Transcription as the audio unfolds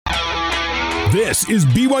This is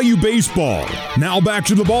BYU Baseball. Now back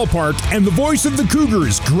to the ballpark and the voice of the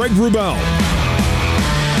Cougars, Greg Wrubell.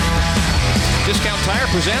 Discount Tire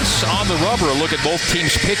presents On the Rubber. A look at both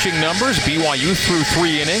teams' pitching numbers. BYU threw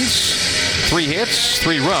 3 innings, 3 hits,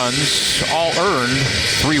 3 runs, all earned,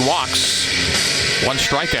 3 walks, 1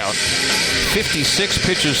 strikeout. 56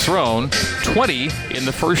 pitches thrown, 20 in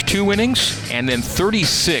the first 2 innings, and then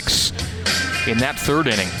 36 in that 3rd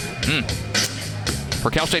inning. For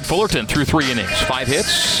Cal State Fullerton, through 3 innings, 5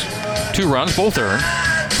 hits, 2 runs, both earned,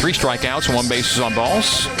 3 strikeouts and 1 bases on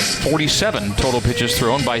balls, 47 total pitches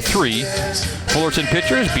thrown by 3 Fullerton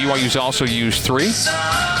pitchers. BYU's also used 3.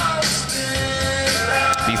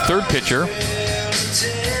 The 3rd pitcher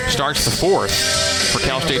starts the 4th for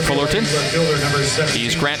Cal State Fullerton.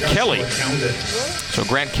 He's Grant Kelly. So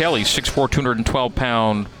Grant Kelly, 6'4",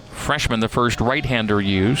 212-pound freshman, the first right-hander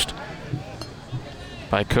used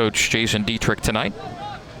by Coach Jason Dietrich tonight.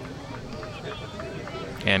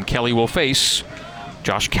 And Kelly will face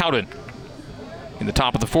Josh Cowden in the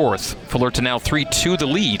top of the 4th. Fullerton now 3-2 the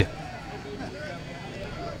lead.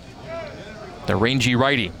 The rangy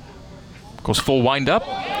righty goes full windup,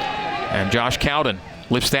 and Josh Cowden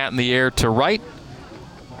lifts that in the air to right,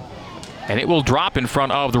 and it will drop in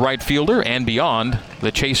front of the right fielder and beyond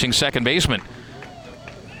the chasing second baseman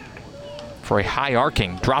for a high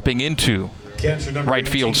arcing, dropping into right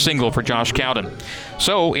field single for Josh Cowden.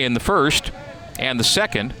 So in the 1st and the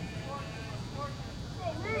 2nd,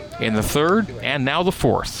 in the 3rd and now the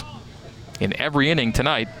 4th, in every inning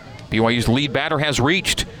tonight, BYU's lead batter has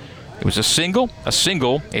reached. It was a single, a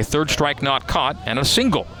 3rd strike not caught, and a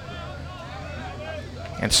single.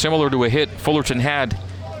 And similar to a hit Fullerton had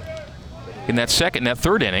in that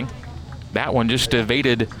 3rd inning, that one just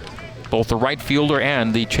evaded both the right fielder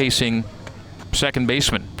and the chasing second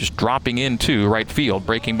baseman, just dropping into right field.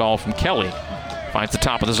 Breaking ball from Kelly. Finds the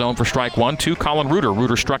top of the zone for strike 1 to Colin Reuter.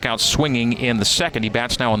 Reuter struck out swinging in the 2nd. He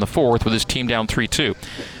bats now in the 4th with his team down 3-2.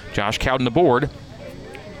 Josh Cowden aboard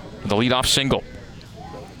with the leadoff single.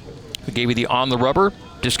 We gave you the On the Rubber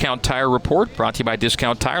Discount Tire report, brought to you by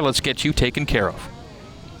Discount Tire. Let's get you taken care of.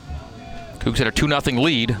 Cougs had a 2-0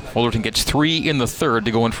 lead. Fullerton gets 3 in the 3rd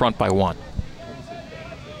to go in front by 1.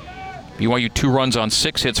 BYU 2 runs on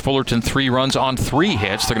 6 hits. Fullerton 3 runs on 3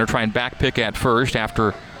 hits. They're going to try and back pick at first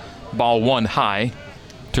after ball 1 high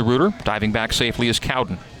to Reuter. Diving back safely is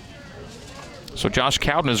Cowden. So Josh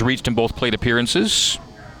Cowden has reached in both plate appearances.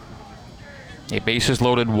 A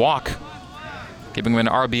bases-loaded walk, giving him an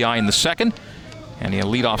RBI in the 2nd, and a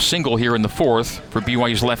leadoff single here in the 4th for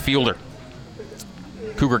BYU's left fielder.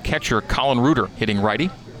 Cougar catcher Colin Reuter hitting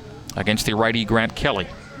righty against the righty Grant Kelly.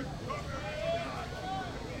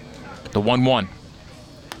 The 1-1.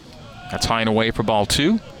 That's high and away for ball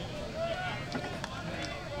 2.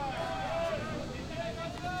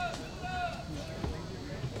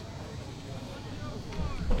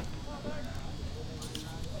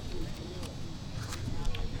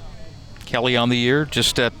 Kelly on the year,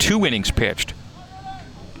 just 2 innings pitched.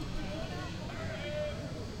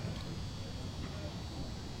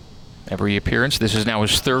 Every appearance. This is now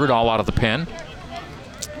his 3rd, all out of the pen.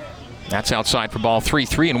 That's outside for ball 3.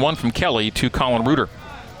 3-1 from Kelly to Colin Reuter.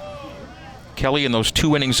 Kelly in those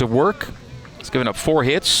 2 innings of work has given up 4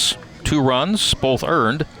 hits, 2 runs, both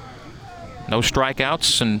earned. No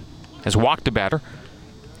strikeouts, and has walked a batter.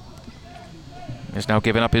 Has now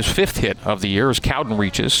given up his 5th hit of the year as Cowden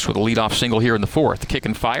reaches with a leadoff single here in the 4th. Kick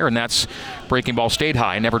and fire, and that's breaking ball stayed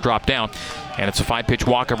high, never dropped down. And it's a 5-pitch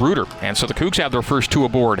walk of Reuter. And so the Cougs have their first 2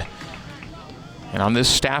 aboard. And on this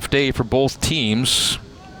staff day for both teams,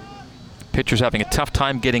 pitchers having a tough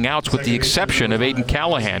time getting outs with the exception of Aiden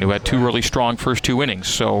Callahan, who had 2 really strong first 2 innings.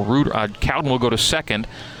 So Cowden will go to 2nd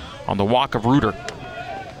on the walk of Reuter.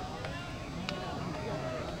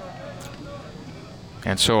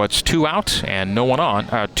 And so it's 2 out and no one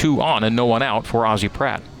on, 2 on and no one out for Ozzie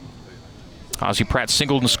Pratt. Ozzie Pratt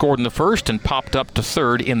singled and scored in the 1st and popped up to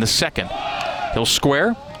 3rd in the 2nd. He'll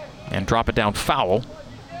square and drop it down foul.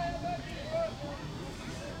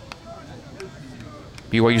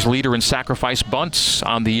 BYU's leader in sacrifice bunts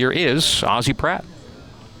on the year is Ozzie Pratt.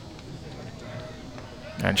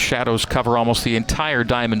 And shadows cover almost the entire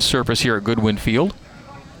diamond surface here at Goodwin Field.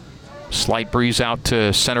 Slight breeze out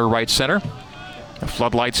to center, right center. The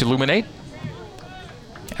floodlights illuminate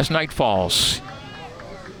as night falls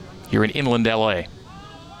here in inland LA.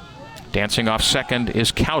 Dancing off 2nd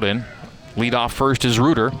is Cowden. Lead off 1st is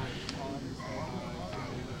Reuter.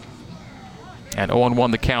 And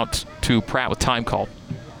 0-1 the count to Pratt with time called.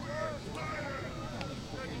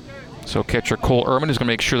 So catcher Cole Ehrman is going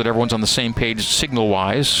to make sure that everyone's on the same page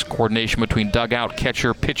signal-wise. Coordination between dugout,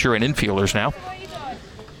 catcher, pitcher, and infielders now.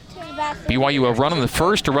 BYU a run on the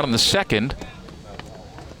first, a run on the second.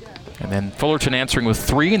 And then Fullerton answering with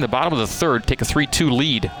 3 in the bottom of the third, take a 3-2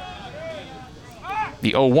 lead.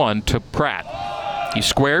 The 0-1 to Pratt. He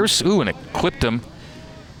squares, and it clipped him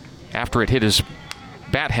after it hit his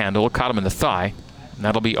bat handle. It caught him in the thigh. And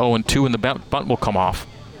that'll be 0-2, and the bunt will come off.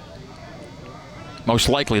 Most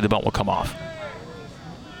likely the bunt will come off.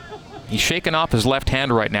 He's shaking off his left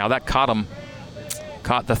hand right now. That caught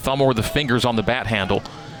the thumb or the fingers on the bat handle.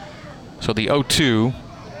 So the 0-2,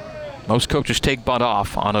 most coaches take bunt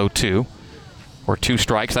off on 0-2 or 2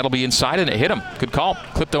 strikes. That'll be inside, and it hit him. Good call.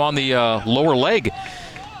 Clipped him on the lower leg.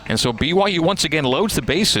 And so BYU once again loads the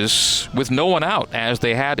bases with no one out, as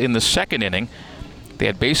they had in the second inning. They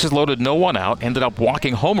had bases loaded, no one out, ended up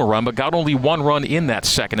walking home a run, but got only 1 run in that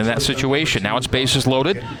second in that situation. Now it's bases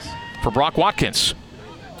loaded for Brock Watkins.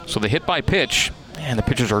 So the hit by pitch, and the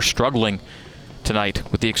pitchers are struggling tonight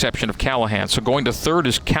with the exception of Callahan. So going to third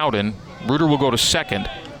is Cowden. Reuter will go to second.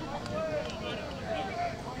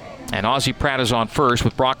 And Ozzie Pratt is on first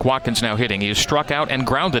with Brock Watkins now hitting. He is struck out and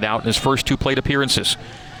grounded out in his first 2 plate appearances.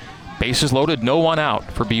 Bases loaded, no one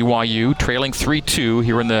out for BYU, trailing 3-2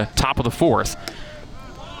 here in the top of the fourth.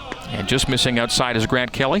 And just missing outside is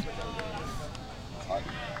Grant Kelly.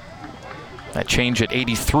 That change at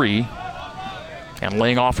 83. And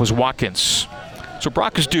laying off was Watkins. So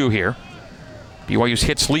Brock is due here. BYU's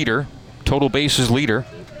hits leader, total bases leader.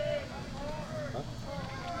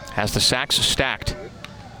 Has the sacks stacked.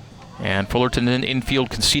 And Fullerton in infield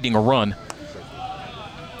conceding a run.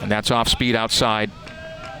 And that's off speed outside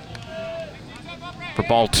for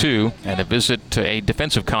ball 2. And a visit to a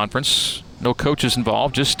defensive conference. No coaches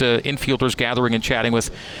involved, just infielders gathering and chatting with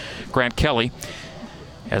Grant Kelly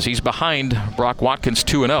as he's behind Brock Watkins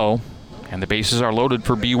 2-0, and the bases are loaded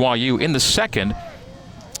for BYU. In the second,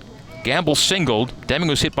 Gamble singled, Deming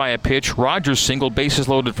was hit by a pitch, Rogers singled, bases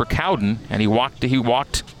loaded for Cowden, and he walked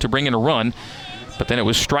to bring in a run, but then it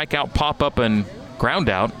was strikeout, pop-up, and ground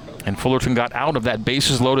out, and Fullerton got out of that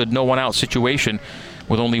bases loaded, no one out situation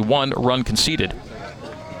with only 1 run conceded.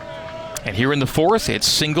 And here in the fourth, it's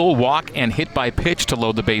single, walk, and hit by pitch to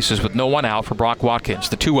load the bases with no one out for Brock Watkins,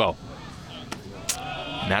 the 2-0.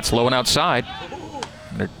 And that's low and outside.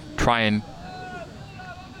 They're trying to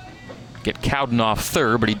get Cowden off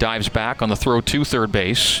third, but he dives back on the throw to third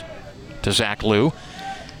base to Zach Liu.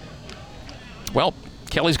 Well,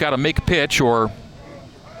 Kelly's got to make a pitch or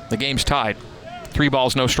the game's tied. 3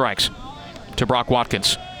 balls, no strikes to Brock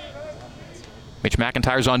Watkins. Mitch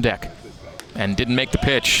McIntyre's on deck and didn't make the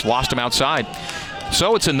pitch, lost him outside.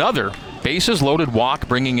 So it's another bases loaded walk,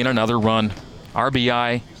 bringing in another run.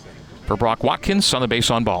 RBI for Brock Watkins on the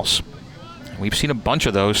base on balls. We've seen a bunch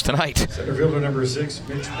of those tonight. Center fielder number 6,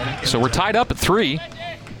 Mitch McIntyre. So we're tied up at 3.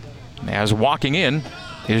 As walking in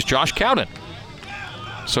is Josh Cowden.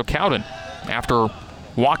 So Cowden, after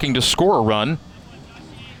walking to score a run,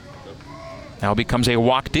 now becomes a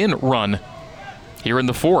walked-in run here in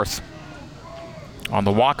the fourth. On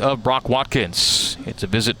the walk of Brock Watkins. It's a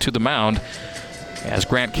visit to the mound as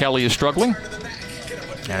Grant Kelly is struggling.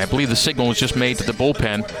 And I believe the signal was just made to the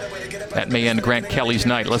bullpen. That may end Grant Kelly's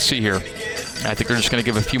night. Let's see here. I think they're just going to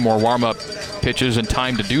give a few more warm-up pitches and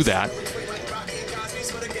time to do that.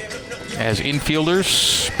 As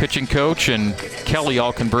infielders, pitching coach, and Kelly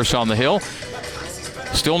all converse on the hill.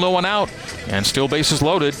 Still no one out, and still bases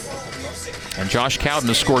loaded. And Josh Cowden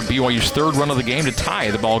has scored BYU's 3rd run of the game to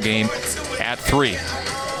tie the ball game at 3.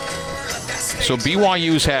 So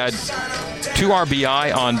BYU's had 2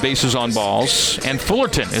 RBI on bases on balls, and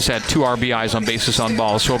Fullerton has had 2 RBIs on bases on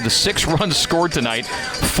balls. So of the 6 runs scored tonight,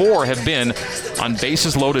 4 have been on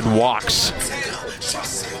bases loaded walks.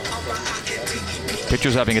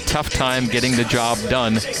 Pitchers having a tough time getting the job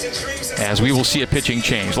done, as we will see a pitching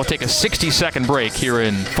change. Let's take a 60-second break here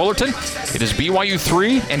in Fullerton. It is BYU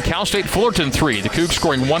 3 and Cal State Fullerton 3. The Cougs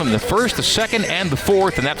scoring 1 in the first, the second, and the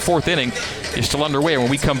fourth, and that 4th inning is still underway when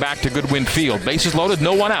we come back to Goodwin Field. Bases loaded,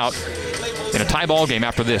 no one out in a tie ball game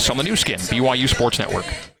after this on the new skin, BYU Sports Network.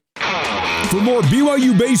 For more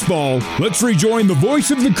BYU baseball, let's rejoin the voice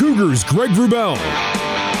of the Cougars, Greg Wrubell.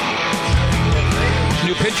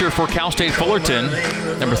 New pitcher for Cal State Fullerton,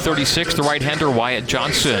 number 36, the right-hander Wyatt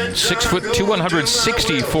Johnson. 6'2",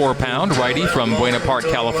 164-pound righty from Buena Park,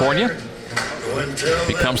 California.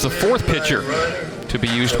 Becomes the 4th pitcher to be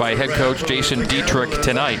used by head coach Jason Dietrich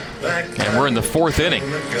tonight. And we're in the 4th inning.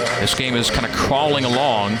 This game is kind of crawling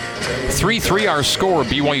along. 3-3 our score.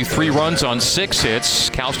 BYU 3 runs on 6 hits.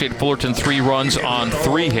 Cal State Fullerton 3 runs on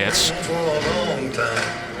 3 hits.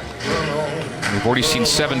 We've already seen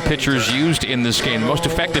 7 pitchers used in this game. The most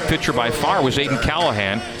effective pitcher by far was Aiden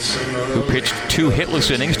Callahan, who pitched 2 hitless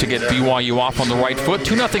innings to get BYU off on the right foot.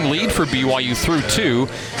 2-0 lead for BYU through 2,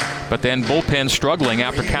 but then bullpen struggling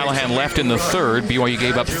after Callahan left in the third. BYU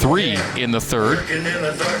gave up 3 in the third.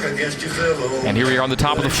 And here we are on the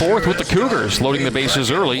top of the 4th with the Cougars loading the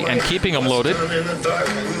bases early and keeping them loaded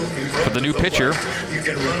for the new pitcher,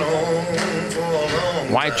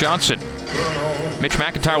 Wyatt Johnson. Mitch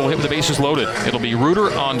McIntyre will hit with the bases loaded. It'll be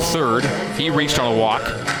Reuter on third. He reached on a walk.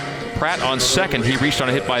 Pratt on second. He reached on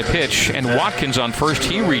a hit by pitch. And Watkins on first.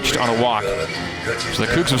 He reached on a walk. So the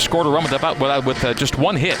Cougs have scored a run with just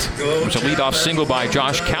 1 hit. It was a leadoff single by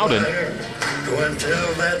Josh Cowden.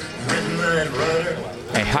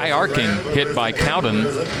 A high-arcing hit by Cowden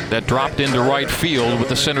that dropped into right field with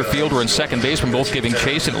the center fielder and second baseman both giving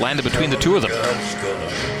chase, and it landed between the two of them.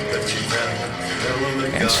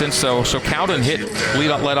 And since so Cowden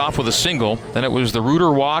led off with a single, then it was the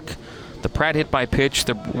Reuter walk, the Pratt hit by pitch,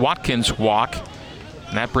 the Watkins walk,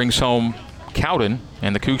 and that brings home Cowden,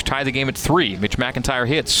 and the Cougs tie the game at 3. Mitch McIntyre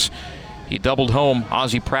hits. He doubled home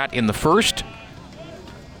Ozzie Pratt in the first.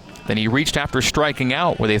 Then he reached after striking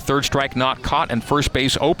out with a third strike not caught and first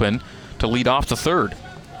base open to lead off the third.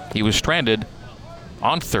 He was stranded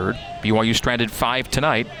on third. BYU stranded 5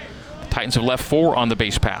 tonight. The Titans have left 4 on the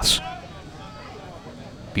base paths.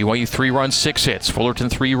 BYU 3 runs, 6 hits. Fullerton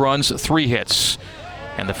 3 runs, 3 hits.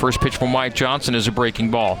 And the first pitch from Wyatt Johnson is a breaking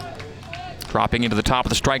ball. Dropping into the top of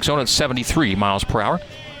the strike zone at 73 miles per hour.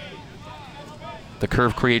 The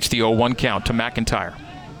curve creates the 0-1 count to McIntyre.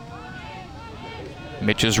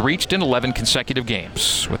 Mitch has reached in 11 consecutive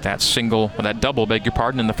games with that double,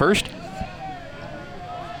 in the first.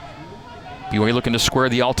 BYU looking to square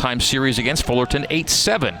the all-time series against Fullerton,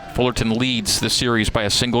 8-7. Fullerton leads the series by a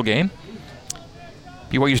single game.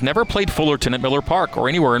 BYU's never played Fullerton at Miller Park or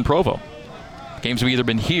anywhere in Provo. Games have either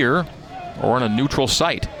been here or on a neutral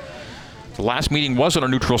site. The last meeting was on a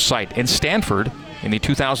neutral site in Stanford in the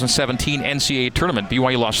 2017 NCAA tournament.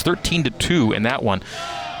 BYU lost 13-2 in that one.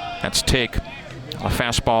 That's take a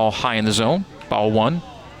fastball high in the zone. Ball 1.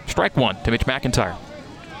 Strike 1 to Mitch McIntyre.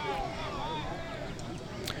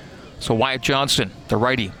 So Wyatt Johnson, the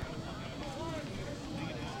righty.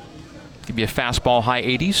 Could be a fastball high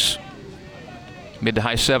 80s. Mid to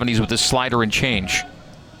high 70s with his slider and change.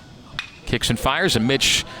 Kicks and fires, and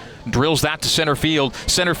Mitch drills that to center field.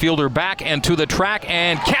 Center fielder back and to the track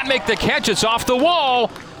and can't make the catch. It's off the wall.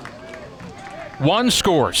 1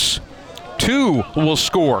 scores. 2 will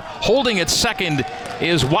score. Holding at second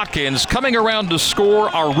is Watkins. Coming around to score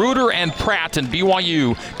are Reuter and Pratt, and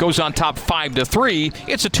BYU goes on top 5-3.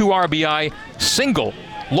 It's a 2 RBI single,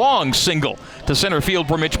 long single to center field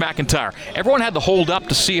for Mitch McIntyre. Everyone had to hold up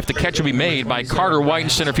to see if the catch would be made by Carter White in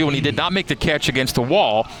center field, and he did not make the catch against the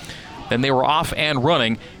wall. Then they were off and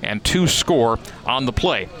running, and 2 score on the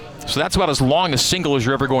play. So that's about as long a single as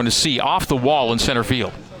you're ever going to see off the wall in center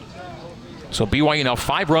field. So BYU now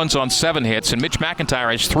 5 runs on 7 hits, and Mitch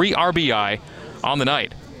McIntyre has 3 RBI on the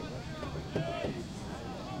night.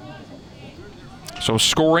 So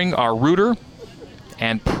scoring are Reuter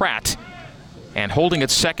and Pratt, and holding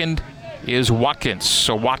at second is Watkins.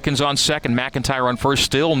 So Watkins on second, McIntyre on first,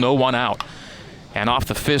 still no one out. And off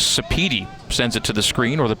the fist, Sapedi sends it to the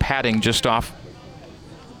screen, or the padding just off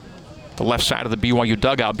the left side of the BYU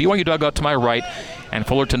dugout. BYU dugout to my right, and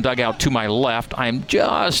Fullerton dugout to my left. I am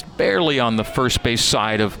just barely on the first base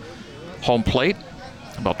side of home plate.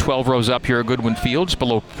 About 12 rows up here at Goodwin Fields,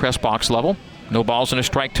 below press box level. No balls and a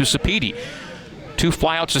strike to Sapedi. 2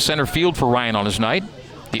 flyouts to center field for Ryan on his night.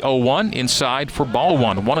 The 0-1 inside for ball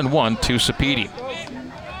 1. 1-1 to Sapedi.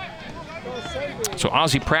 So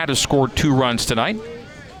Ozzie Pratt has scored 2 runs tonight.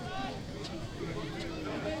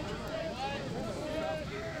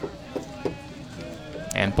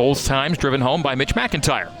 And both times driven home by Mitch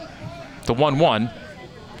McIntyre. The 1-1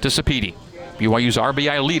 to Sapedi. BYU's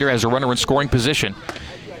RBI leader has a runner in scoring position.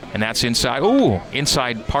 And that's inside. Ooh,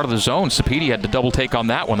 inside part of the zone. Sapedi had to double take on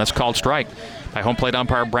that one. That's called strike by home plate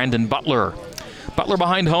umpire Brandon Butler. Butler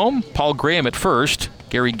behind home. Paul Graham at first.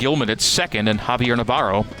 Gary Gilman at second. And Javier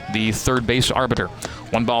Navarro, the third base arbiter.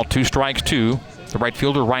 1 ball, 2 strikes to the right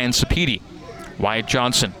fielder Ryan Sapedi. Wyatt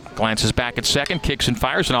Johnson glances back at second, kicks and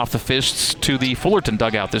fires, and off the fists to the Fullerton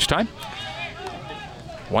dugout this time.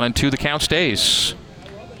 1-2 the count stays.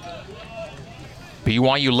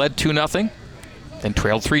 BYU led 2-0, then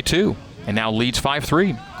trailed 3-2, and now leads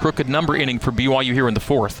 5-3. Crooked number inning for BYU here in the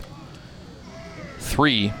 4th.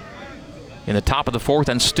 3 in the top of the 4th,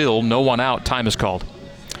 and still no one out. Time is called.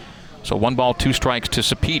 So 1 ball, 2 strikes to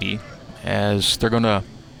Sapedi as they're going to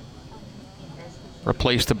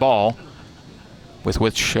replace the ball with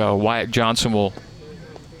which Wyatt Johnson will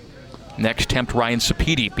next tempt Ryan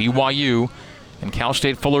Sapedi. BYU and Cal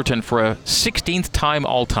State Fullerton for a 16th time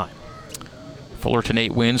all-time. Fullerton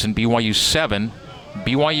 8 wins and BYU 7.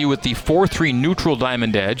 BYU with the 4-3 neutral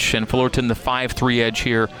diamond edge and Fullerton the 5-3 edge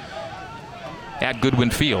here at Goodwin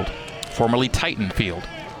Field, formerly Titan Field.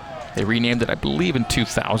 They renamed it, I believe, in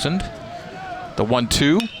 2000. The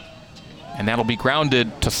 1-2, and that'll be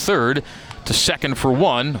grounded to third, to second for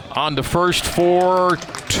 1, on to first for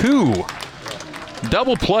 2.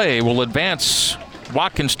 Double play will advance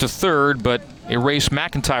Watkins to third, but erase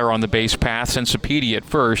McIntyre on the base path and Sapedi at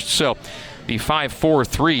first. So the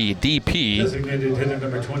 5-4-3 DP Designated hitter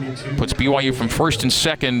number 22. puts BYU from first and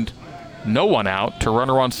second, no one out, to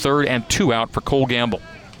runner on third and 2 out for Cole Gamble.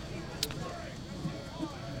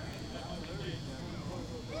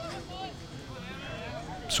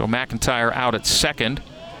 So McIntyre out at second.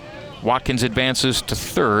 Watkins advances to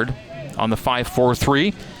third on the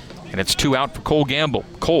 5-4-3, and it's 2 out for Cole Gamble.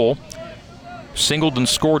 Cole singled and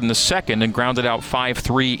scored in the second and grounded out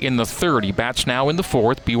 5-3 in the third. He bats now in the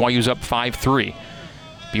fourth. BYU's up 5-3.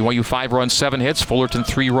 BYU 5 runs, 7 hits. Fullerton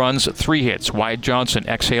 3 runs, 3 hits. Wyatt Johnson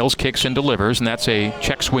exhales, kicks, and delivers, and that's a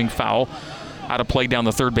check swing foul out of play down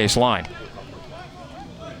the third base line.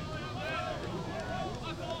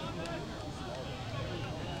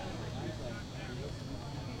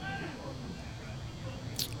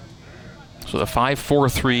 So the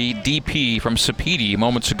 5-4-3 DP from Sapedi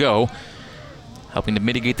moments ago, helping to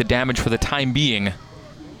mitigate the damage for the time being.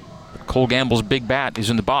 Cole Gamble's big bat is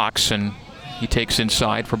in the box, and he takes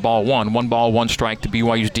inside for ball 1. 1 ball, 1 strike to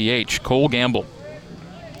BYU's DH. Cole Gamble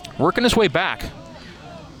working his way back.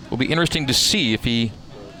 Will be interesting to see if he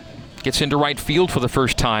gets into right field for the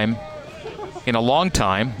first time in a long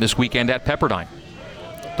time this weekend at Pepperdine.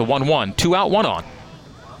 The 1-1, 2 out, 1 on.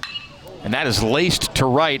 And that is laced to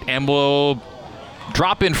right and will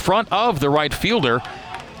drop in front of the right fielder.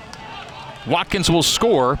 Watkins will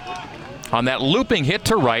score on that looping hit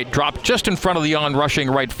to right, drop just in front of the on-rushing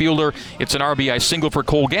right fielder. It's an RBI single for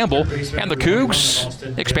Cole Gamble, and the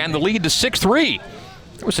Cougs expand the lead to 6-3.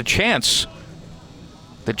 There was a chance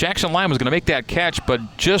that Jackson Lyon was going to make that catch, but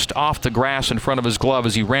just off the grass in front of his glove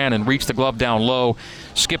as he ran and reached the glove down low,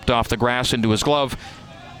 skipped off the grass into his glove.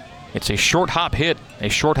 It's a short hop hit, a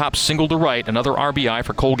short hop single to right, another RBI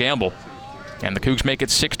for Cole Gamble. And the Cougs make it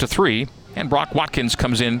 6-3, and Brock Watkins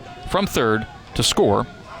comes in from third to score.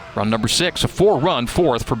 Run number 6, a 4-run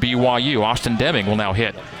fourth for BYU. Austin Deming will now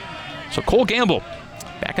hit. So Cole Gamble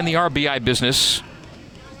back in the RBI business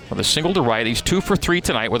with a single to right. He's 2 for 3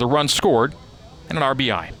 tonight with a run scored and an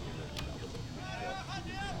RBI.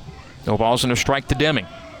 No balls and a strike to Deming.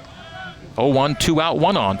 0-1, 2 out,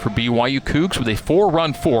 1 on for BYU Cougs with a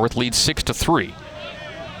 4-run fourth, lead 6-3.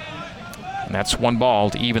 And that's 1 ball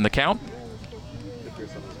to even the count.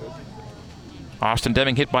 Austin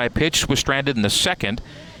Deming hit by a pitch, was stranded in the second.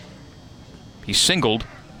 He singled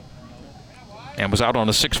and was out on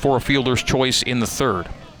a 6-4 fielder's choice in the third.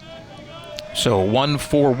 So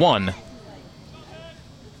 1-4-1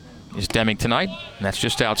 is Deming tonight, and that's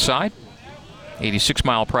just outside.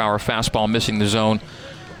 86-mile-per-hour fastball missing the zone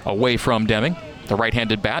away from Deming. The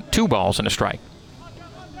right-handed bat, 2 balls and a strike.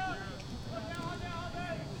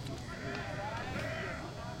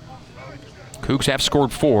 Cougs have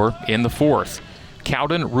scored 4 in the fourth.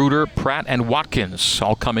 Cowden, Reuter, Pratt, and Watkins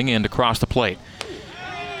all coming in to cross the plate.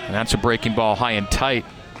 And that's a breaking ball high and tight.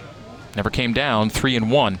 Never came down,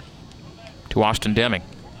 3-1 to Austin Deming.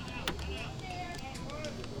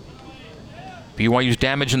 BYU's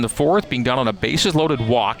damage in the fourth being done on a bases-loaded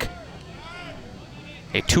walk.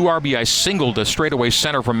 A 2 RBI single to straightaway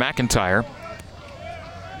center from McIntyre.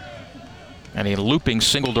 And a looping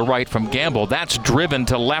single to right from Gamble. That's driven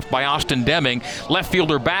to left by Austin Deming. Left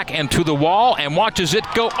fielder back and to the wall and watches it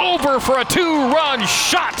go over for a 2-run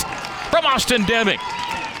shot from Austin Deming.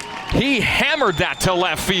 He hammered that to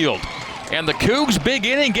left field. And the Cougs' big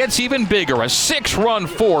inning gets even bigger. A 6-run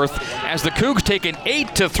fourth as the Cougs take an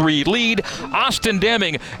 8-3 lead. Austin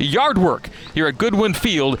Deming, yard work here at Goodwin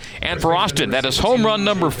Field. And for Austin, that is home run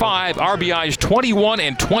number 5. RBIs 21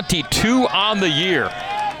 and 22 on the year.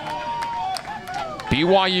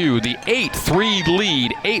 BYU, the 8-3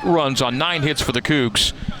 lead, 8 runs on 9 hits for the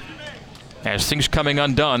Cougs. As things coming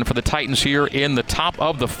undone for the Titans here in the top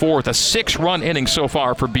of the fourth. A 6-run inning so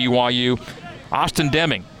far for BYU. Austin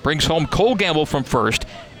Deming brings home Cole Gamble from first.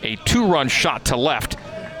 A 2-run shot to left.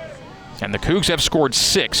 And the Cougs have scored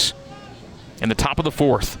 6 in the top of the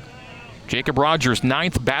fourth. Jacob Rogers,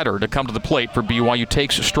 9th batter to come to the plate for BYU,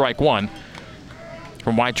 takes strike 1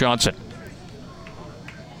 from Wyatt Johnson.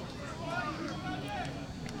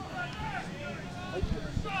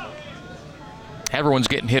 Everyone's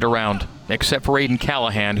getting hit around, except for Aiden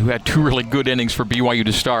Callahan, who had 2 really good innings for BYU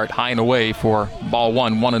to start, high and away for ball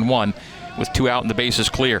 1-1-1, with 2 out and the bases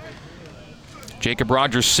clear. Jacob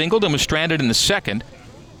Rogers singled and was stranded in the second,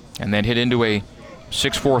 and then hit into a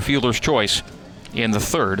 6-4 fielder's choice in the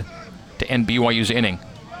third to end BYU's inning.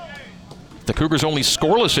 The Cougars' only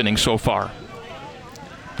scoreless inning so far.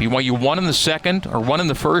 BYU 1 in the second, or 1 in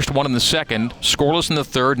the first, 1 in the second, scoreless in the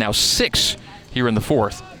third, now 6 here in the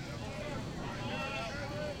fourth.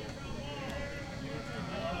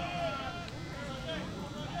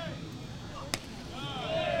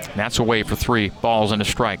 And that's away for 3 balls and a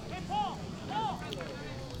strike.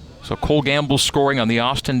 So Cole Gamble scoring on the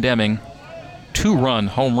Austin Deming 2-run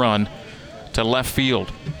home run to left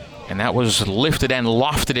field. And that was lifted and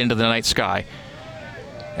lofted into the night sky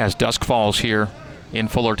as dusk falls here in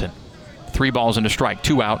Fullerton. 3 balls and a strike,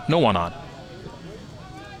 2 out, no one on.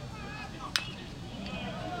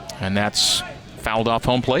 And that's fouled off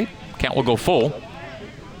home plate. Count will go full.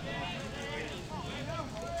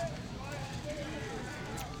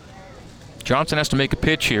 Johnson has to make a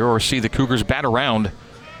pitch here or see the Cougars bat around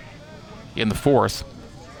in the fourth.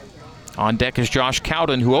 On deck is Josh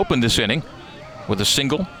Cowden, who opened this inning with a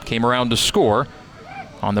single, came around to score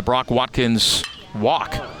on the Brock Watkins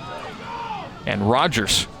walk. And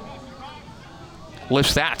Rogers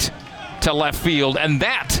lifts that to left field, and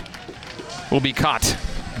that will be caught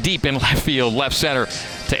deep in left field, left center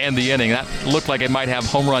to end the inning. That looked like it might have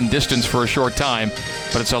home run distance for a short time,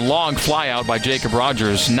 but it's a long fly out by Jacob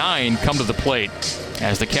Rogers. 9 come to the plate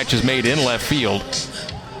as the catch is made in left field.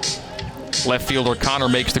 Left fielder Connor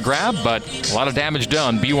makes the grab, but a lot of damage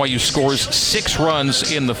done. BYU scores 6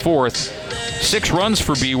 runs in the fourth. 6 runs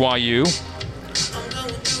for BYU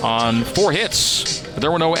on 4 hits. There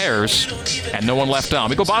were no errors and no one left on.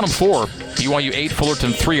 We go bottom 4. BYU 8,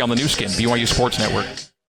 Fullerton 3 on the new skin, BYU Sports Network.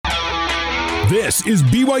 This is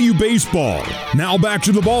BYU Baseball. Now back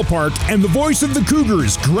to the ballpark and the voice of the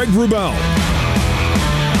Cougars, Greg Wrubell.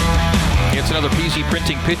 It's another PZ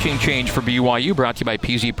Printing pitching change for BYU, brought to you by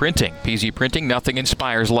PZ Printing. PZ Printing, nothing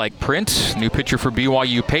inspires like print. New pitcher for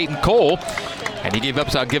BYU, Peyton Cole. And he gives up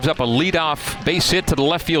a leadoff base hit to the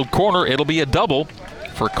left field corner. It'll be a double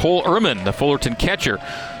for Cole Ehrman, the Fullerton catcher.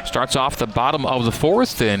 Starts off the bottom of the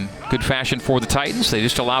fourth in good fashion for the Titans. They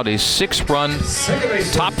just allowed a 6-run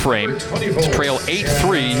top frame to trail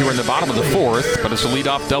 8-3 here in the bottom of the fourth, but it's a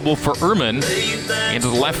leadoff double for Ehrman into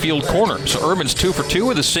the left field corner. So Ehrman's 2 for 2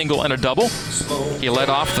 with a single and a double. He led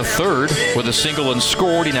off the third with a single and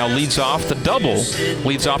scored. He now leads off the double,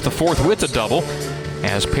 leads off the fourth with the double,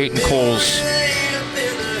 as Peyton Cole's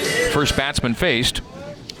first batsman faced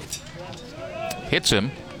hits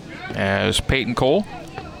him, as Peyton Cole,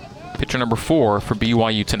 pitcher number 4 for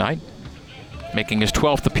BYU tonight, making his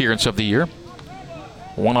 12th appearance of the year.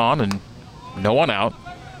 1 on and no one out.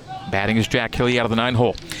 Batting is Jack Hilly out of the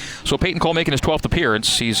 9-hole. So Peyton Cole making his 12th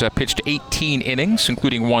appearance. He's pitched 18 innings,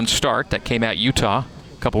 including 1 start that came at Utah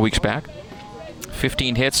a couple weeks back.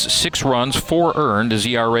 15 hits, 6 runs, 4 earned. His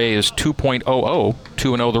ERA is 2.00,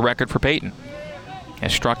 2-0 the record for Peyton.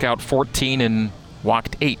 Has struck out 14 and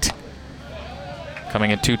walked 8.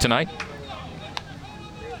 Coming in 2 tonight.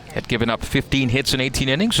 Had given up 15 hits in 18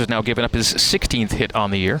 innings, has now given up his 16th hit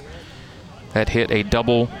on the year. That hit a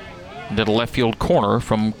double into the left field corner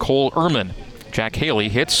from Cole Ehrman. Jack Haley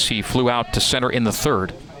hits. He flew out to center in the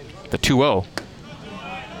third. The 2-0.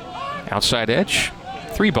 Outside edge.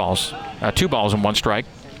 2 balls and 1 strike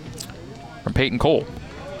from Peyton Cole.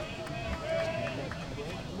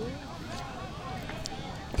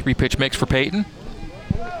 3-pitch mix for Peyton.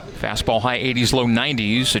 Fastball high 80s, low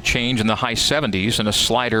 90s, a change in the high 70s, and a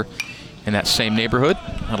slider in that same neighborhood.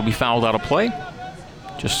 That'll be fouled out of play,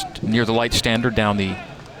 just near the light standard down the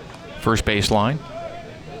first base line.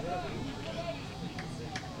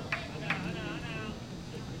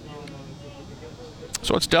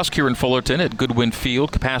 So it's dusk here in Fullerton at Goodwin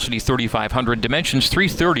Field, capacity 3,500, dimensions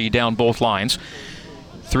 330 down both lines,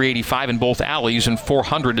 385 in both alleys, and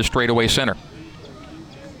 400 to straightaway center.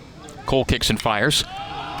 Cole kicks and fires.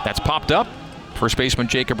 That's popped up. First baseman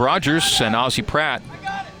Jacob Rogers and Ozzie Pratt.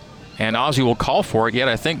 And Ozzie will call for it, yet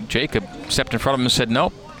I think Jacob stepped in front of him and said,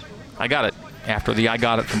 nope, I got it. After the I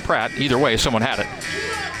got it from Pratt, either way, someone had it.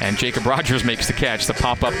 And Jacob Rogers makes the catch. The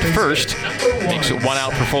pop up to first makes it 1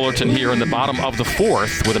 out for Fullerton here in the bottom of the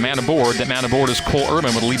fourth with a man aboard. That man aboard is Cole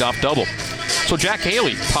Ehrman with a leadoff double. So Jack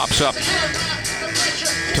Haley pops up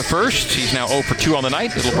to first. He's now 0 for 2 on the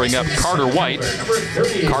night. It'll bring up Carter White.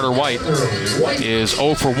 Carter White is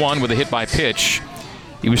 0 for 1 with a hit by pitch.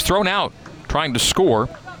 He was thrown out trying to score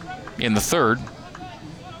in the third.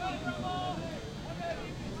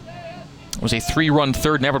 It was a 3-run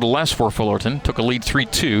third, nevertheless, for Fullerton. Took a lead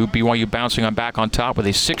 3-2. BYU bouncing back on top with a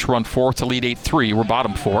 6-run fourth to lead 8-3. We're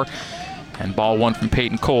bottom 4. And ball 1 from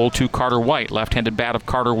Peyton Cole to Carter White. Left-handed bat of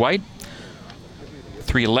Carter White.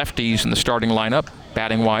 3 lefties in the starting lineup,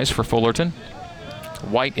 batting-wise, for Fullerton.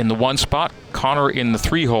 White in the 1 spot, Connor in the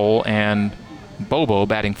 3-hole, and Bobo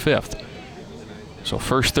batting 5th. So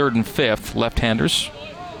 1st, 3rd, and 5th left-handers.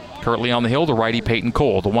 Currently on the hill, the righty Peyton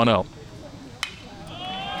Cole, the 1-0.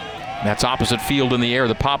 That's opposite field in the air.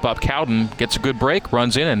 The pop-up, Cowden gets a good break,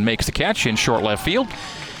 runs in and makes the catch in short left field.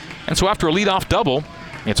 And so after a leadoff double,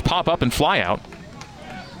 it's pop-up and fly out.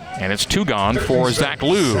 And it's 2 gone for Zach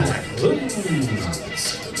Liu.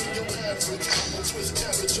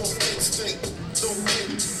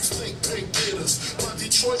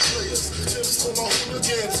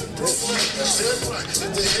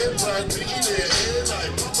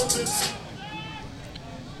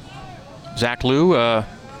 Zach Liu,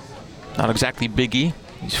 not exactly biggie.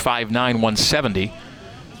 He's 5'9", 170.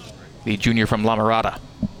 The junior from La Mirada.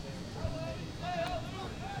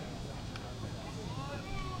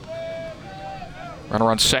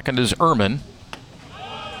 Runner on second is Ehrman.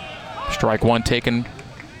 Strike 1 taken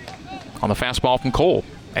on the fastball from Cole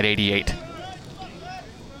at 88.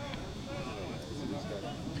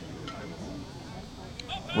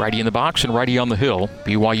 Righty in the box and righty on the hill.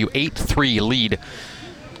 BYU 8-3 lead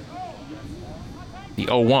the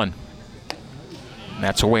 0-1.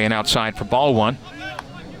 That's away and outside for ball 1.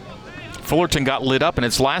 Fullerton got lit up in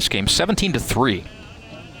its last game, 17-3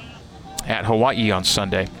 at Hawaii on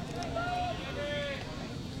Sunday.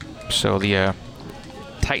 So the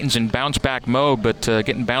Titans in bounce-back mode, but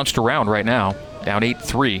getting bounced around right now. Down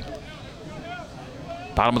 8-3.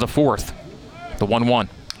 Bottom of the 4th, the 1-1.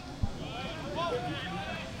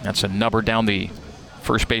 That's a nubber down the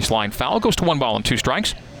first baseline foul. Goes to 1 ball and 2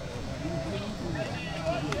 strikes.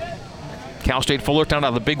 Cal State Fullerton out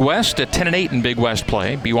of the Big West at 10-8 in Big West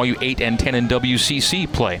play. BYU 8-10 in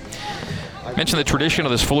WCC play. I mentioned the tradition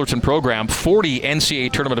of this Fullerton program: 40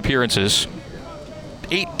 NCAA tournament appearances,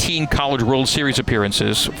 18 College World Series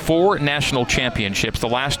appearances, 4 national championships, the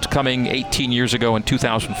last coming 18 years ago in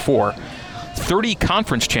 2004, 30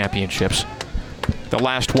 conference championships, the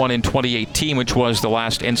last one in 2018, which was the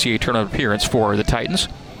last NCAA tournament appearance for the Titans.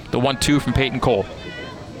 The 1-2 from Peyton Cole.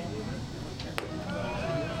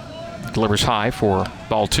 Delivers high for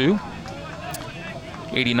ball 2.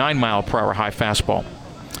 89-mile-per-hour high fastball.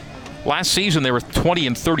 Last season, they were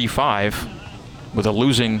 20-35 with a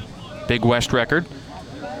losing Big West record.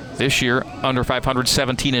 This year, under 500,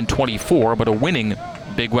 17-24, but a winning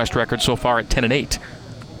Big West record so far at 10-8.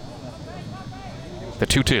 The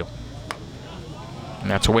 2-2. And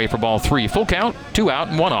that's away for ball 3. Full count, 2 out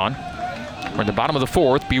and 1 on. We're in the bottom of the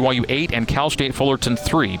 4th. BYU 8 and Cal State Fullerton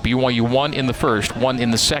 3. BYU 1 in the 1st, 1 in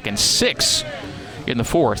the 2nd, 6 in the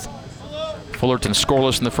 4th. Fullerton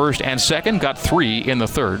scoreless in the 1st and 2nd, got 3 in the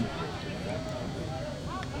 3rd.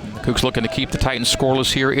 The Cougs looking to keep the Titans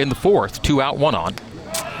scoreless here in the 4th. 2 out, 1 on.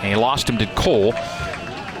 And he lost him to Cole.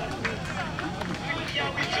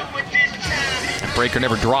 Breaker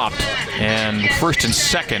never dropped. And 1st and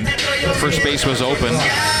 2nd, first base was open.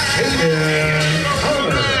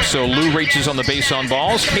 So Liu reaches on the base on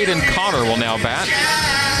balls. Caden Connor will now bat.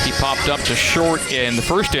 He popped up to short in the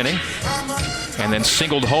 1st inning and then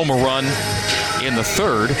singled home a run in the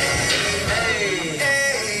 3rd.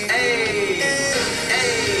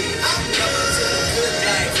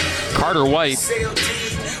 Carter White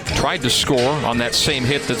tried to score on that same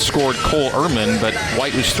hit that scored Cole Ehrman, but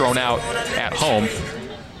White was thrown out at home.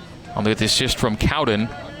 On the assist from Cowden,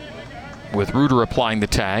 with Reuter applying the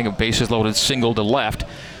tag. A bases loaded single to left.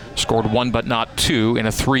 Scored 1 but not 2 in a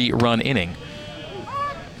 3-run inning.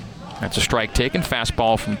 That's a strike taken.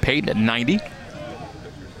 Fastball from Peyton at 90.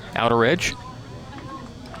 Outer edge.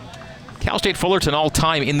 Cal State Fullerton all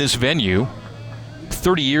time in this venue.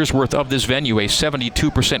 30 years worth of this venue, a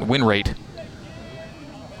 72% win rate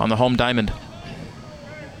on the home diamond.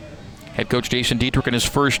 Head coach Jason Dietrich in his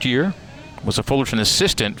first year was a Fullerton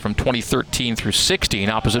assistant from 2013 through 16.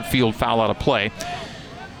 Opposite field foul out of play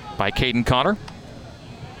by Caden Connor.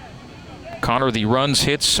 Connor, the runs,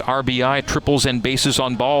 hits, RBI, triples, and bases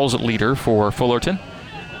on balls leader for Fullerton.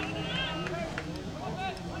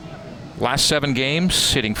 Last 7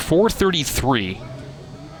 games, hitting .433.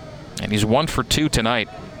 And he's 1 for 2 tonight.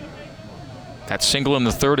 That single in the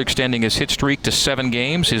 3rd extending his hit streak to 7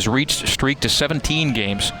 games, his reached streak to 17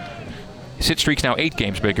 games. His hit streak's now 8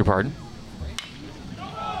 games, beg your pardon.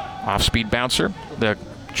 Off-speed bouncer, the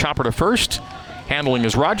chopper to first, Handling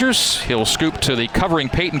is Rogers. He'll scoop to the covering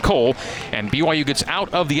Peyton Cole, and BYU gets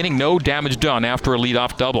out of the inning. No damage done after a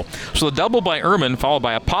leadoff double. So the double by Ehrman, followed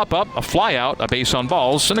by a pop-up, a fly-out, a base on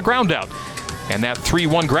balls, and a ground-out. And that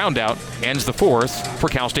 3-1 ground-out ends the fourth for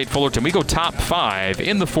Cal State Fullerton. We go top 5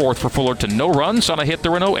 in the fourth for Fullerton. No runs on a hit.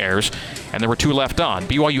 There were no errors, and there were 2 left on.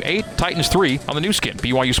 BYU 8, Titans 3 on the new skin,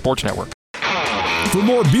 BYU Sports Network. For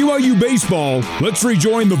more BYU baseball, let's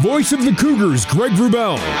rejoin the voice of the Cougars, Greg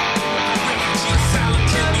Wrubell.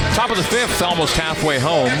 Top of the 5th, almost halfway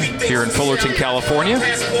home here in Fullerton, California.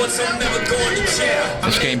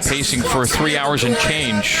 This game pacing for 3 hours and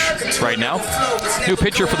change right now. New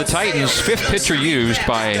pitcher for the Titans, 5th pitcher used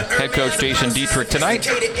by head coach Jason Dietrich tonight.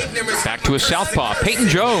 Back to a southpaw, Peyton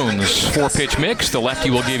Jones, 4-pitch mix. The lefty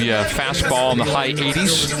will give you a fastball in the high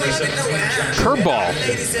 80s. Curveball,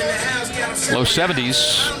 low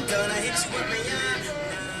 70s.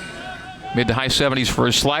 Mid to high 70s for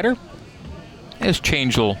his slider. His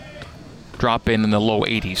change will drop in the low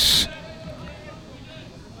 80s.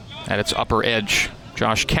 At its upper edge,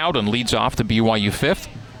 Josh Cowden leads off the BYU 5th.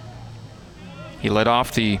 He led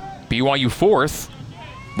off the BYU 4th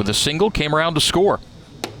with a single, came around to score.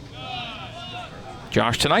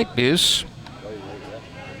 Josh tonight is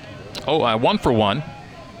 1 for 1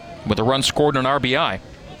 with a run scored and an RBI.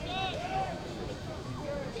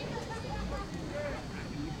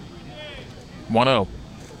 One-0.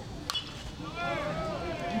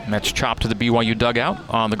 That's chopped to the BYU dugout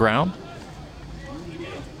on the ground.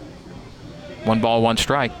 1 ball, 1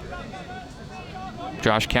 strike.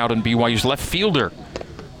 Josh Cowden, BYU's left fielder.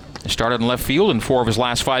 He started in left field in 4 of his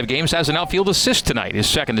last 5 games. Has an outfield assist tonight, his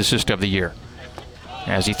 2nd assist of the year.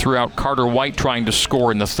 As he threw out Carter White trying to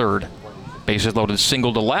score in the 3rd. Bases loaded,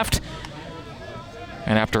 single to left.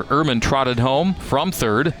 And after Ehrman trotted home from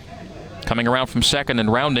 3rd, coming around from 2nd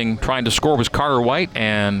and rounding, trying to score was Carter White,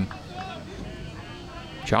 and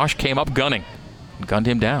Josh came up gunning and gunned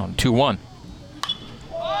him down. 2-1.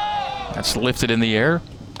 That's lifted in the air.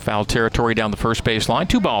 Foul territory down the first base line.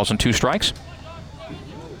 2 balls and 2 strikes.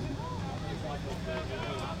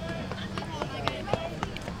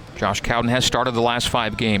 Josh Cowden has started the last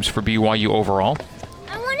 5 games for BYU overall.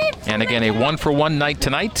 And again, a 1 for 1 night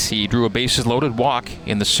tonight. He drew a bases loaded walk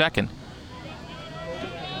in the 2nd.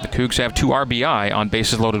 The Cougs have 2 RBI on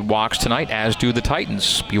bases loaded walks tonight, as do the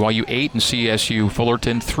Titans. BYU 8 and CSU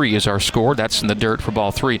Fullerton 3 is our score. That's in the dirt for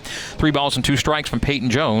ball 3. 3 balls and 2 strikes from Peyton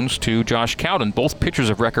Jones to Josh Cowden. Both pitchers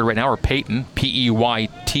of record right now are Peyton,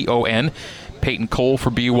 P-E-Y-T-O-N. Peyton Cole for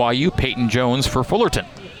BYU, Peyton Jones for Fullerton.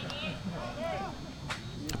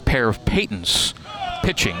 A pair of Peytons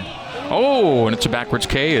pitching. Oh, and it's a backwards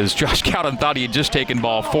K as Josh Cowden thought he had just taken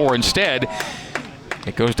ball 4. Instead,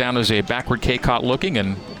 it goes down as a backward K caught looking,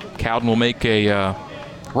 and Cowden will make a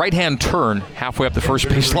right-hand turn halfway up the first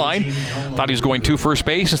base line. Thought he was going to first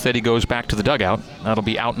base. Instead, he goes back to the dugout. That'll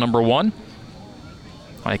be out number 1.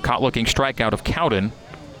 A caught-looking strikeout of Cowden.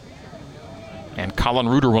 And Colin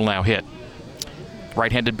Reuter will now hit.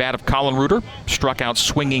 Right-handed bat of Colin Reuter. Struck out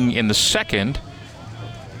swinging in the 2nd.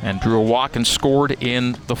 And drew a walk and scored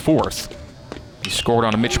in the 4th. He scored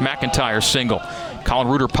on a Mitch McIntyre single. Colin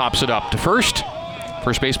Reuter pops it up to first.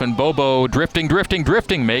 First baseman Bobo drifting,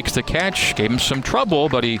 makes the catch. Gave him some trouble,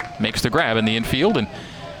 but he makes the grab in the infield. And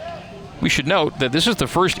we should note that this is the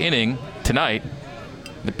first inning tonight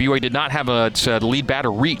that BYU did not have its lead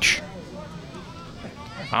batter reach.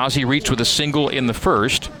 Ozzie reached with a single in the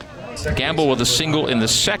 1st. Gamble with a single in the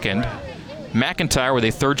 2nd. McIntyre with a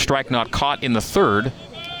 3rd strike not caught in the 3rd.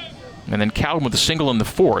 And then Cowden with a single in the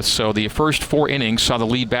 4th. So the first 4 innings saw the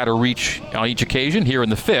lead batter reach on each occasion. Here in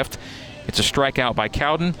the 5th, it's a strikeout by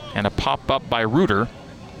Cowden and a pop-up by Reuter,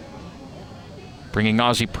 bringing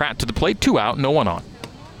Ozzie Pratt to the plate. 2 out, no 1 on.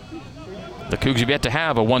 The Cougs have yet to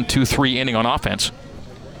have a 1-2-3 inning on offense.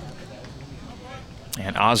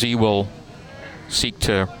 And Ozzie will seek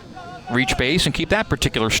to reach base and keep that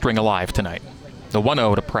particular string alive tonight. The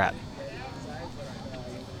 1-0 to Pratt.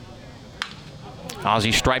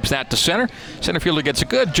 Ozzie stripes that to center. Center fielder gets a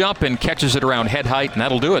good jump and catches it around head height, and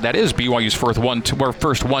that'll do it. That is BYU's first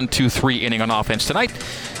 1-2-3 inning on offense tonight.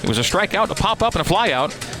 It was a strikeout, a pop-up, and a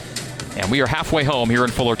fly-out. And we are halfway home here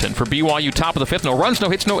in Fullerton. For BYU, top of the 5th. No runs,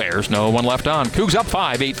 no hits, no errors. No 1 left on. Cougs up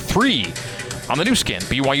 5, 8-3 on the new skin,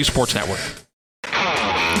 BYU Sports Network.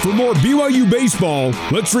 For more BYU baseball,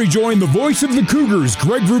 let's rejoin the voice of the Cougars,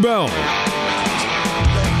 Greg Wrubell.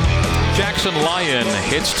 Jackson Lyon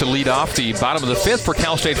hits to lead off the bottom of the 5th for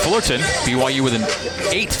Cal State Fullerton. BYU with an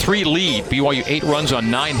 8-3 lead. BYU 8 runs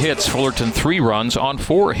on 9 hits. Fullerton 3 runs on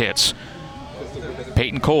 4 hits.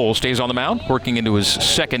 Peyton Cole stays on the mound, working into his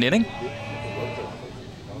 2nd inning.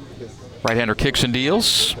 Right-hander kicks and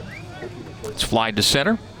deals. It's fly to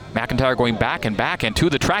center. McIntyre going back and to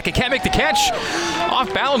the track and can't make the catch.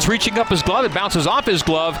 Off balance, reaching up his glove. It bounces off his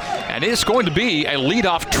glove, and it's going to be a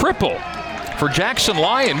leadoff triple for Jackson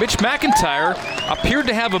Lyon. Mitch McIntyre appeared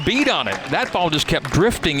to have a bead on it. That ball just kept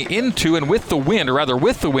drifting into and with the wind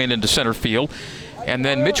into center field. And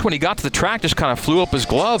then Mitch, when he got to the track, just kind of flew up his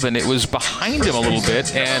glove, and it was behind him a little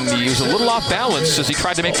bit, and he was a little off balance as he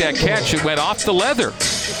tried to make that catch. It went off the leather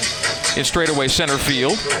in straightaway center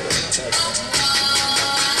field.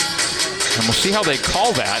 And we'll see how they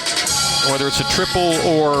call that, whether it's a triple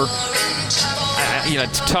or,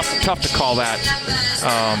 it's tough to call that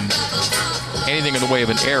anything in the way of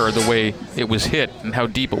an error, the way it was hit and how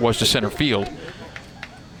deep it was to center field.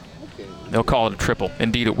 They'll call it a triple.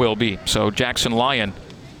 Indeed, it will be. So Jackson Lyon,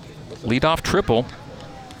 leadoff triple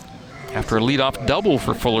after a leadoff double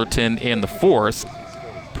for Fullerton in the fourth,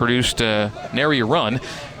 produced nary a run.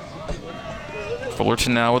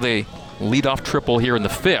 Fullerton now with a leadoff triple here in the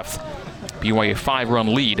fifth. BYU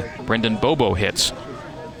 5-run lead. Brendan Bobo hits.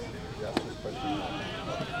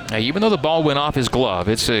 Now, even though the ball went off his glove,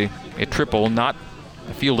 it's a triple, not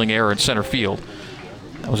a fielding error in center field.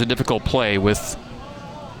 That was a difficult play with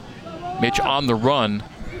Mitch on the run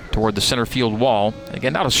toward the center field wall.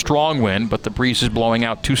 Again, not a strong wind, but the breeze is blowing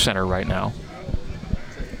out to center right now.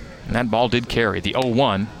 And that ball did carry. The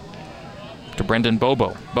 0-1 to Brendan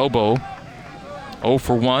Bobo. Bobo 0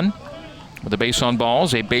 for 1 with a base on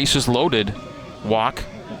balls, a bases loaded walk,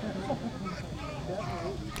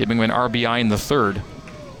 giving him an RBI in the third.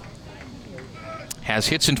 Has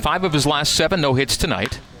hits in 5 of his last 7, no hits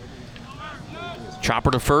tonight. Chopper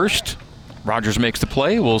to first. Rogers makes the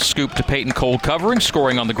play. Will scoop to Peyton Cole covering.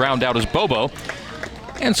 Scoring on the ground out is Bobo.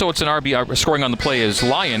 And so it's an RBI. Scoring on the play is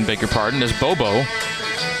Lyon, beg your pardon, as Bobo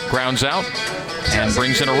grounds out and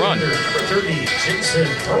brings in a run.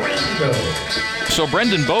 So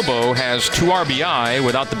Brendan Bobo has 2 RBI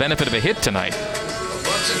without the benefit of a hit tonight.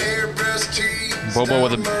 Bobo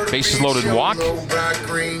with a bases-loaded walk,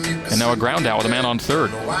 and now a ground out with a man on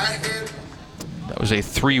third. That was a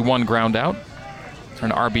 3-1 ground out.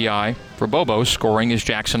 An RBI for Bobo. Scoring is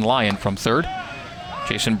Jackson Lyon from third.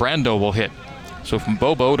 Jason Brando will hit. So from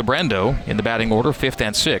Bobo to Brando in the batting order, 5th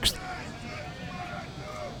and 6th.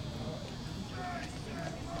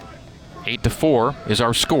 8-4 is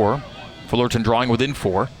our score. Fullerton drawing within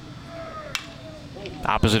 4.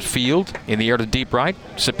 Opposite field, in the air to deep right.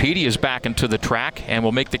 Sapedi is back into the track and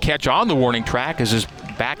will make the catch on the warning track as his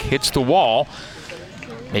back hits the wall,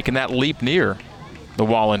 making that leap near the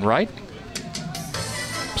wall in right.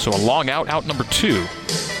 So a long out number 2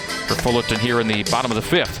 for Fullerton here in the bottom of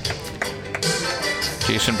the 5th.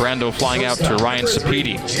 Jason Brando flying out to Ryan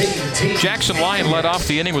Sapedi. Jackson Lyon led off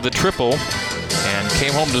the inning with a triple and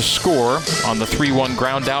came home to score on the 3-1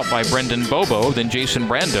 ground out by Brendan Bobo. Then Jason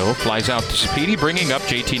Brando flies out to Sapedi, bringing up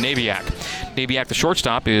JT Nabiak. Nabiak, the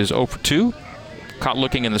shortstop, is 0 for 2. Caught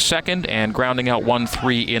looking in the second and grounding out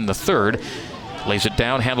 1-3 in the third. Lays it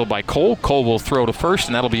down, handled by Cole. Cole will throw to first,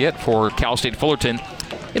 and that'll be it for Cal State Fullerton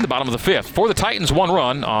in the bottom of the 5th. For the Titans, 1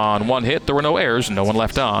 run on 1 hit. There were no errors, no one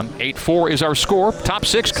left on. 8-4 is our score. Top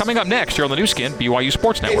 6 coming up next here on the new skin, BYU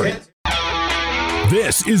Sports Network.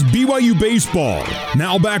 This is BYU Baseball.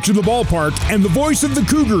 Now back to the ballpark and the voice of the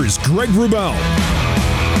Cougars, Greg Wrubell.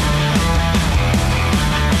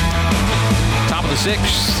 Top of the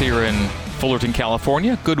 6th here in Fullerton,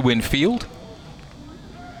 California. Goodwin Field.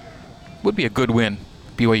 Would be a good win.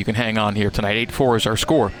 BYU can hang on here tonight. 8-4 is our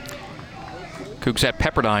score. Cougs at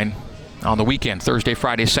Pepperdine on the weekend. Thursday,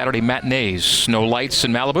 Friday, Saturday matinees. No lights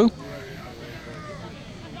in Malibu.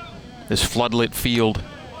 This floodlit field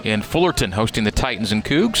in Fullerton hosting the Titans and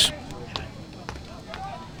Cougs.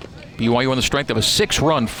 BYU on the strength of a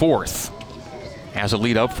 6-run fourth as a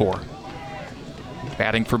lead up 4.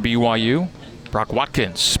 Batting for BYU, Brock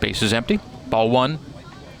Watkins. Space is empty. Ball 1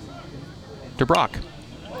 to Brock.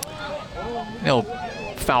 He'll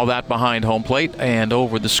foul that behind home plate and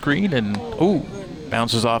over the screen, and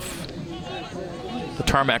bounces off the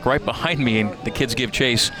tarmac right behind me, and the kids give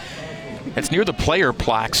chase. It's near the player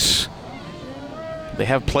plaques. They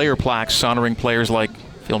have player plaques honoring players like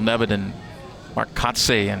Phil Nevin and Mark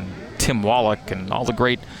Kotze and Tim Wallach, and all the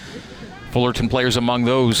great Fullerton players. Among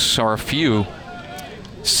those are a few.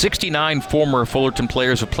 69 former Fullerton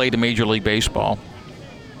players have played in Major League Baseball.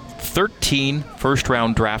 13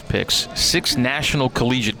 first-round draft picks, 6 National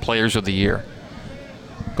Collegiate Players of the Year.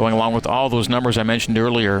 Going along with all those numbers I mentioned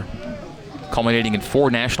earlier, culminating in 4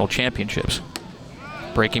 national championships.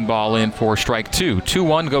 Breaking ball in for strike 2.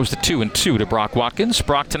 2-1 goes to 2-2 to Brock Watkins.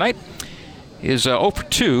 Brock tonight is 0 for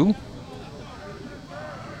 2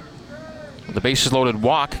 The bases loaded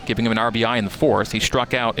walk, giving him an RBI in the fourth. He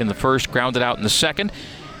struck out in the first, grounded out in the second,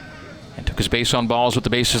 and took his base on balls with the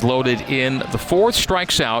bases loaded in the fourth.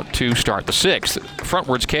 Strikes out to start the sixth.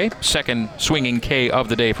 Frontwards K, second swinging K of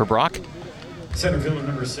the day for Brock. Center fielder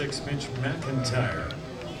number 6, Mitch McIntyre.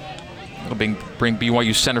 It'll bring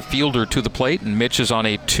BYU center fielder to the plate, and Mitch is on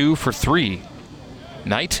a 2-for-3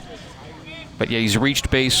 night. But yeah, he's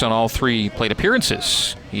reached base on all 3 plate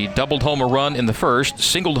appearances. He doubled home a run in the first,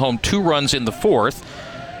 singled home 2 runs in the fourth,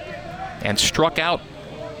 and struck out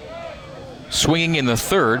swinging in the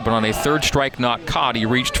third, but on a third strike not caught, he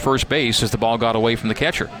reached first base as the ball got away from the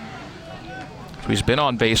catcher. So he's been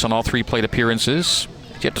on base on all 3 plate appearances.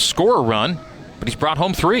 He's yet to score a run, but he's brought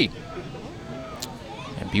home 3.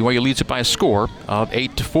 And BYU leads it by a score of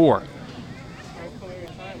 8-4.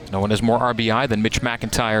 No one has more RBI than Mitch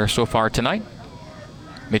McIntyre so far tonight.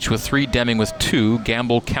 Mitch with 3, Deming with 2,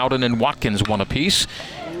 Gamble, Cowden, and Watkins 1 apiece.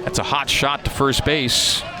 That's a hot shot to first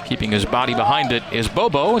base. Keeping his body behind it is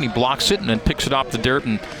Bobo, and he blocks it and then picks it off the dirt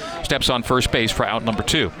and steps on first base for out number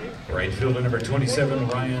 2. Right fielder number 27,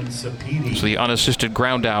 Ryan Sapedi. So the unassisted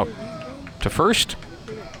ground out to first.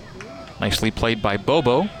 Nicely played by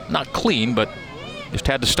Bobo. Not clean, but just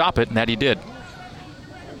had to stop it, and that he did.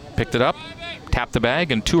 Picked it up, tapped the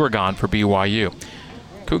bag, and 2 are gone for BYU.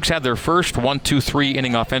 Cougs had their first 1-2-3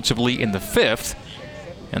 inning offensively in the 5th,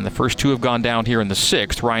 and the first 2 have gone down here in the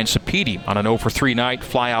 6th. Ryan Sapedi on an 0-for-3 night,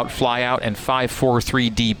 fly out, and 5-4-3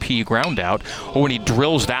 DP ground out. Oh, and he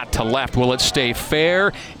drills that to left. Will it stay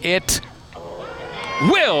fair? It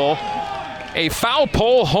will. A foul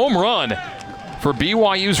pole home run for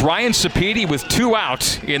BYU's Ryan Sapedi with 2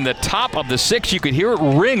 out in the top of the 6th. You could hear it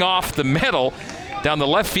ring off the metal down the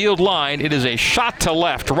left field line. It is a shot to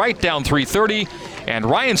left, right down 330, and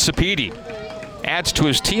Ryan Sapedi adds to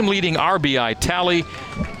his team-leading RBI tally.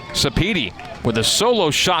 Sapedi with a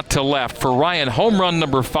solo shot to left for Ryan, home run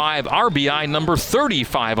number 5, RBI number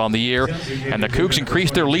 35 on the year, and the Cougs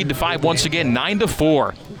increased their lead to 5 once again,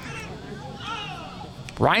 9-4.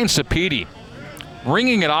 Ryan Sapedi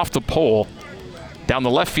ringing it off the pole down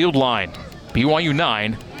the left field line. BYU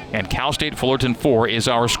 9 and Cal State Fullerton 4 is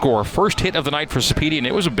our score. First hit of the night for Sapedi, and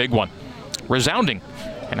it was a big one. Resounding,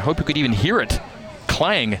 and I hope you could even hear it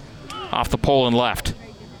clang off the pole and left.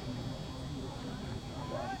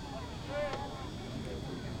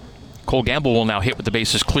 Cole Gamble will now hit with the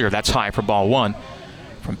bases clear. That's high for ball 1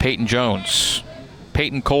 from Peyton Jones.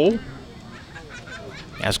 Peyton Cole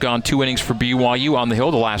has gone 2 innings for BYU on the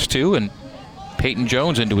hill, the last 2, and Peyton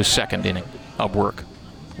Jones into his 2nd inning of work.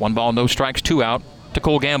 1 ball, no strikes, 2 out to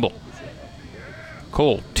Cole Gamble.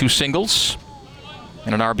 Cole, 2 singles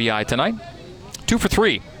and an RBI tonight. 2 for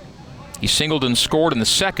 3. He singled and scored in the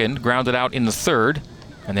 2nd, grounded out in the 3rd,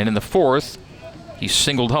 and then in the 4th, he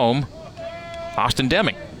singled home Austin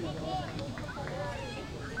Deming.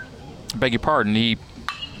 I beg your pardon, he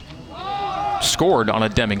scored on a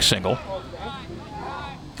Deming single.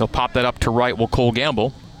 He'll pop that up to right. Will Cole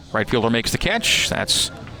Gamble. Right fielder makes the catch.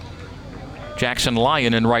 That's Jackson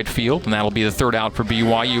Lyon in right field, and that'll be the 3rd out for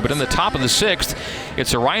BYU. But in the top of the 6th,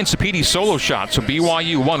 it's a Ryan Sapedi solo shot. So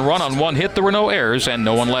BYU 1 run on 1 hit. There were no errors and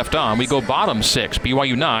no one left on. We go bottom 6.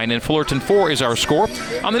 BYU 9 and Fullerton 4 is our score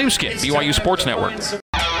on the new skin, BYU Sports Network.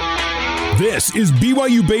 This is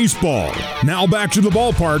BYU Baseball. Now back to the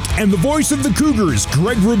ballpark and the voice of the Cougars,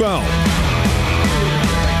 Greg Wrubell.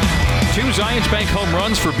 2 Zions Bank home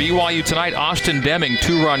runs for BYU tonight. Austin Deming,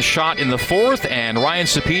 2-run shot in the 4th, and Ryan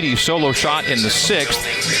Sapedi solo shot in the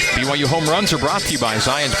 6th. BYU home runs are brought to you by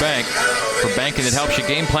Zions Bank. For banking that helps you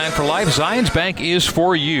game plan for life, Zions Bank is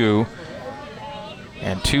for you.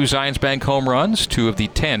 And 2 Zions Bank home runs, 2 of the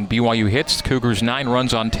 10 BYU hits. Cougars 9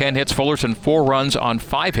 runs on 10 hits. Fullerton 4 runs on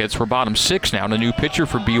 5 hits. We're bottom 6 now. And a new pitcher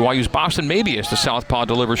for BYU's Boston Mabius. The southpaw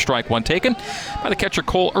delivers strike 1 taken by the catcher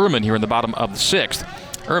Cole Ehrman here in the bottom of the 6th.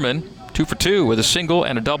 Ehrman 2 for 2 with a single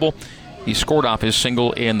and a double. He scored off his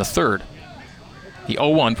single in the 3rd. The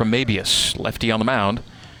 0-1 from Mabius, lefty on the mound.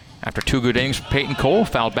 After 2 good innings, Peyton Cole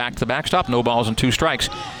fouled back to the backstop. No balls and 2 strikes.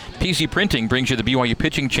 PZ Printing brings you the BYU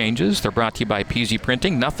pitching changes. They're brought to you by PZ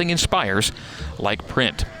Printing. Nothing inspires like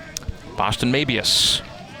print. Boston Mabius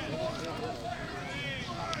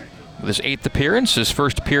with his 8th appearance, his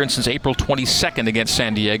first appearance since April 22nd against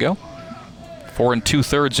San Diego. 4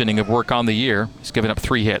 2/3 inning of work on the year. He's given up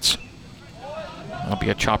 3 hits. That'll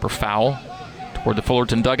be a chopper foul toward the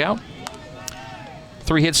Fullerton dugout.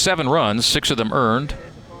 3 hits, 7 runs, 6 of them earned.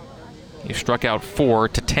 He struck out 4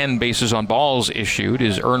 to 10 bases on balls issued.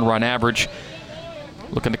 His earned run average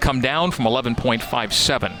looking to come down from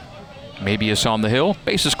 11.57. Mabius on the hill,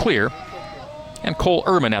 bases clear. And Cole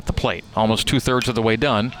Ehrman at the plate, almost 2/3 of the way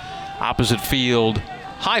done. Opposite field,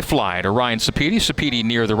 High fly to Ryan Sapedi. Sapedi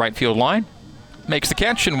near the right field line. Makes the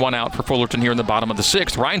catch, and 1 out for Fullerton here in the bottom of the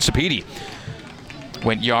 6th. Ryan Sapedi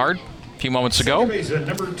went yard a few moments ago.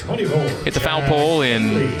 Hit the foul pole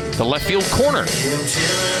in the left field corner.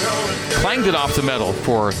 Clanged it off the metal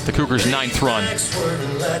for the Cougars' 9th run.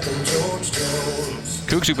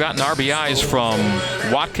 Cougs have gotten RBIs from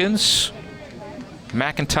Watkins,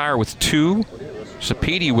 McIntyre with 2,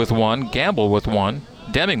 Sapedi with 1, Gamble with 1,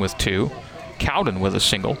 Deming with 2, Cowden with a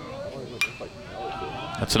single.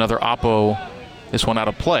 That's another Oppo, this one out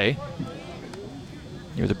of play,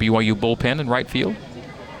 near the BYU bullpen in right field.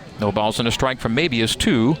 No balls and a strike from Mabius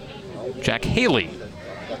to Jack Haley.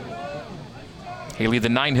 Haley, the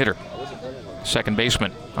 9-hitter, second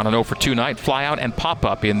baseman, on an 0-for-2 night. Fly out and pop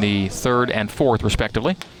up in the 3rd and 4th,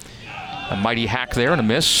 respectively. A mighty hack there and a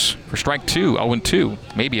miss for strike 2, 0-2.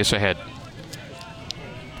 Mabius ahead.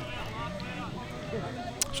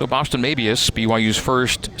 So Boston Mabius, BYU's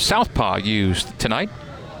first southpaw used tonight.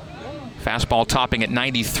 Fastball topping at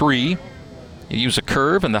 93. You use a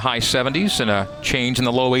curve in the high 70s and a change in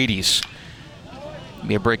the low 80s.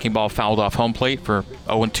 Be a breaking ball fouled off home plate for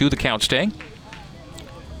 0-2, the count staying.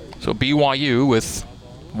 So BYU with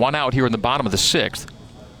 1 out here in the bottom of the 6th.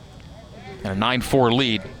 And a 9-4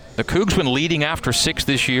 lead. The Cougs, when leading after 6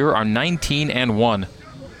 this year, are 19-1.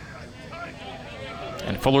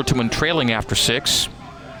 And Fullerton, when trailing after 6,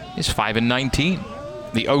 is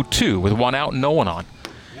 5-19. The 0-2 with 1 out and no one on.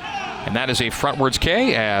 And that is a frontwards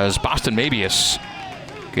K as Boston Mabius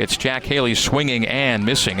gets Jack Haley swinging and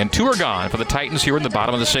missing. And 2 are gone for the Titans here in the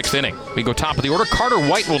bottom of the 6th inning. We go top of the order. Carter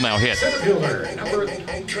White will now hit.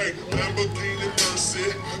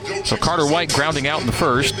 So Carter White grounding out in the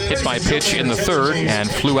 1st, hit by pitch in the 3rd, and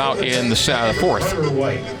flew out in the 4th. Carter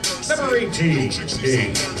White, number 18,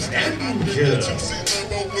 Nankill.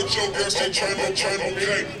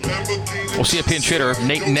 We'll see a pinch hitter.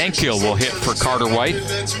 Nate Nankill will hit for Carter White.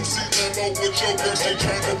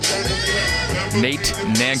 Nate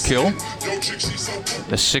Nankill,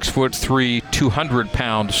 the 6'3",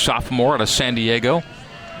 200-pound sophomore out of San Diego.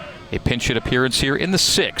 A pinch hit appearance here in the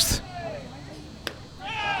 6th.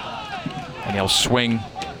 And he'll swing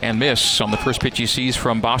and miss on the first pitch he sees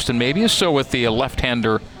from Boston Mabius. So with the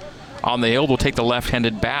left-hander on the hill, we'll take the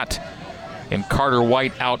left-handed bat. And Carter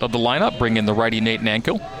White out of the lineup, bring in the righty Nate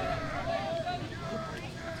Nankill.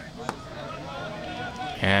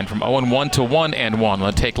 And from 0-1 to 1-1,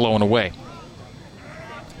 let's take low and away.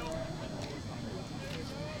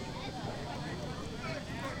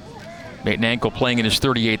 Nate Nankill playing in his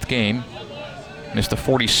 38th game. Missed the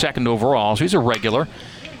 42nd overall, so he's a regular.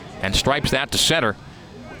 And stripes that to center.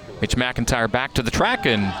 Mitch McIntyre back to the track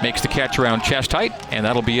and makes the catch around chest height. And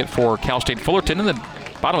that'll be it for Cal State Fullerton in the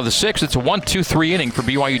bottom of the 6th. It's a 1-2-3 inning for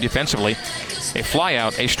BYU defensively. A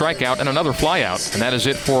flyout, a strikeout, and another flyout. And that is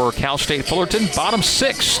it for Cal State Fullerton. Bottom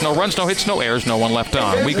 6. No runs, no hits, no errors, no one left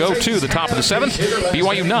on. We go to the top of the 7th.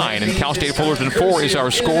 BYU 9 and Cal State Fullerton 4 is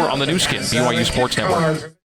our score on the new skin, BYU Sports Network.